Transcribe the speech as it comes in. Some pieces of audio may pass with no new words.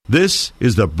This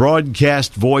is the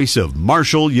broadcast voice of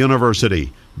Marshall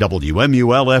University,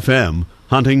 WMUL-FM,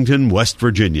 Huntington, West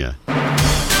Virginia.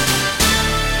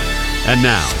 And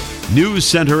now, News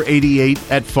Center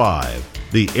 88 at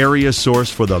 5, the area source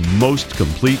for the most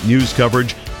complete news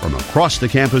coverage from across the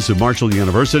campus of Marshall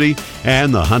University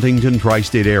and the Huntington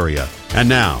tri-state area. And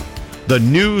now, the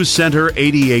News Center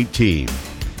 88 team.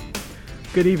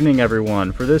 Good evening,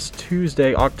 everyone. For this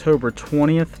Tuesday, October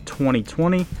 20th,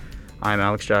 2020, I'm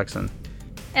Alex Jackson.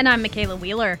 And I'm Makaylah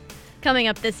Wheeler. Coming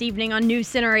up this evening on News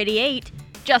Center 88,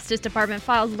 Justice Department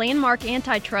files landmark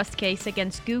antitrust case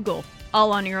against Google.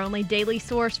 All on your only daily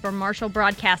source for Marshall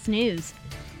Broadcast News.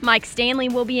 Mike Stanley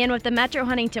will be in with the Metro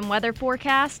Huntington weather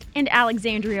forecast, and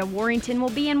Alexandria Warrington will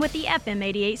be in with the FM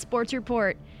 88 sports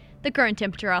report. The current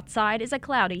temperature outside is a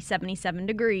cloudy 77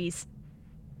 degrees.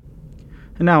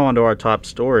 And now on to our top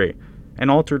story.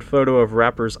 An altered photo of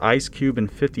rappers Ice Cube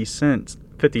and 50 Cent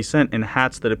in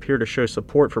hats that appear to show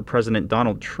support for President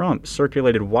Donald Trump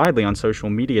circulated widely on social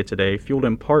media today, fueled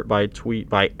in part by a tweet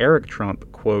by Eric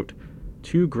Trump, quote,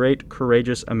 "Two great,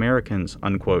 courageous Americans,"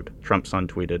 unquote, Trump's son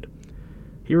tweeted.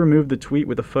 He removed the tweet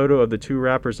with a photo of the two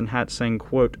rappers in hats saying,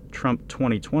 quote, "Trump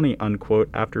 2020," unquote,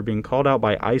 after being called out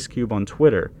by Ice Cube on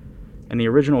Twitter. In the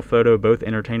original photo, both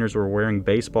entertainers were wearing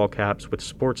baseball caps with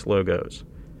sports logos.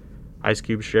 Ice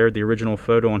Cube shared the original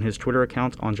photo on his Twitter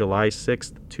account on July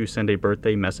 6th to send a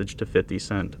birthday message to 50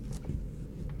 Cent.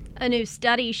 A new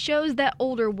study shows that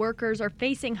older workers are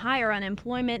facing higher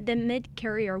unemployment than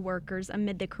mid-career workers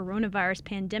amid the coronavirus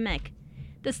pandemic.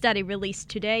 The study released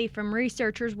today from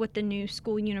researchers with the New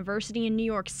School University in New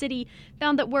York City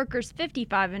found that workers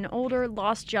 55 and older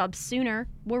lost jobs sooner,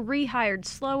 were rehired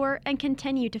slower, and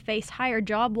continue to face higher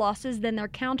job losses than their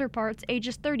counterparts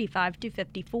ages 35 to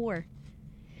 54.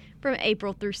 From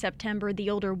April through September,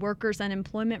 the older workers'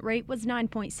 unemployment rate was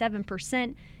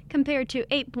 9.7% compared to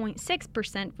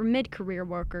 8.6% for mid-career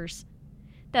workers.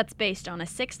 That's based on a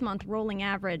 6-month rolling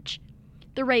average.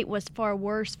 The rate was far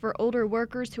worse for older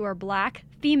workers who are Black,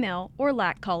 female, or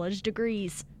lack college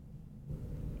degrees.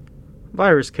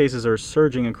 Virus cases are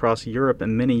surging across Europe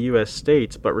and many U.S.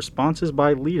 states, but responses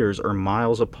by leaders are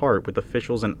miles apart, with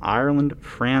officials in Ireland,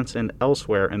 France, and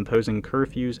elsewhere imposing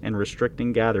curfews and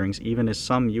restricting gatherings, even as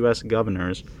some U.S.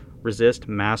 governors resist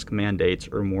mask mandates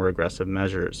or more aggressive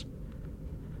measures.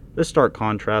 This stark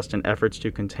contrast in efforts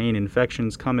to contain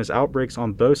infections come as outbreaks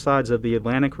on both sides of the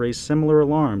Atlantic raise similar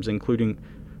alarms, including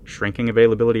shrinking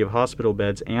availability of hospital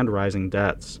beds and rising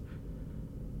deaths.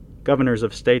 Governors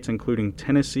of states including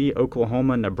Tennessee,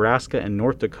 Oklahoma, Nebraska, and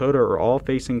North Dakota are all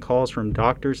facing calls from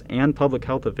doctors and public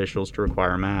health officials to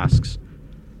require masks.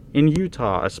 In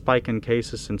Utah, a spike in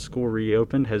cases since school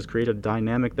reopened has created a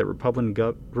dynamic that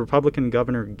Republican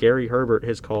Governor Gary Herbert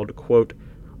has called, quote,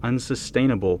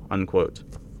 unsustainable, unquote.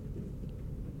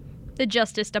 The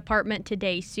Justice Department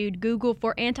today sued Google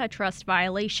for antitrust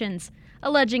violations,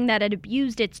 alleging that it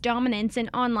abused its dominance in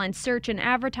online search and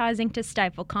advertising to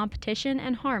stifle competition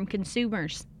and harm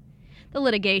consumers. The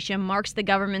litigation marks the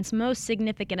government's most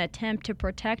significant attempt to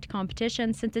protect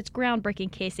competition since its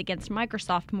groundbreaking case against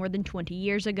Microsoft more than 20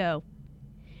 years ago.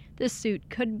 This suit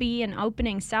could be an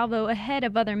opening salvo ahead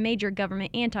of other major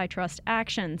government antitrust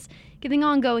actions, giving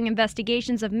ongoing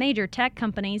investigations of major tech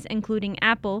companies including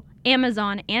Apple,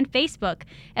 Amazon, and Facebook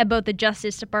at both the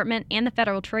Justice Department and the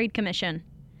Federal Trade Commission.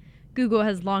 Google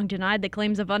has long denied the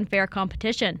claims of unfair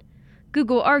competition.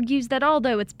 Google argues that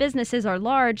although its businesses are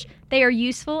large, they are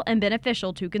useful and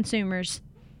beneficial to consumers.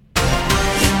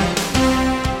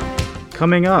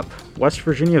 Coming up, West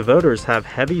Virginia voters have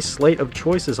heavy slate of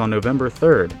choices on November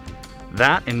 3rd.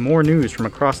 That and more news from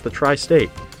across the tri-state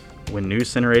when News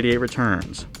Center 88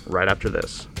 returns right after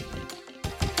this.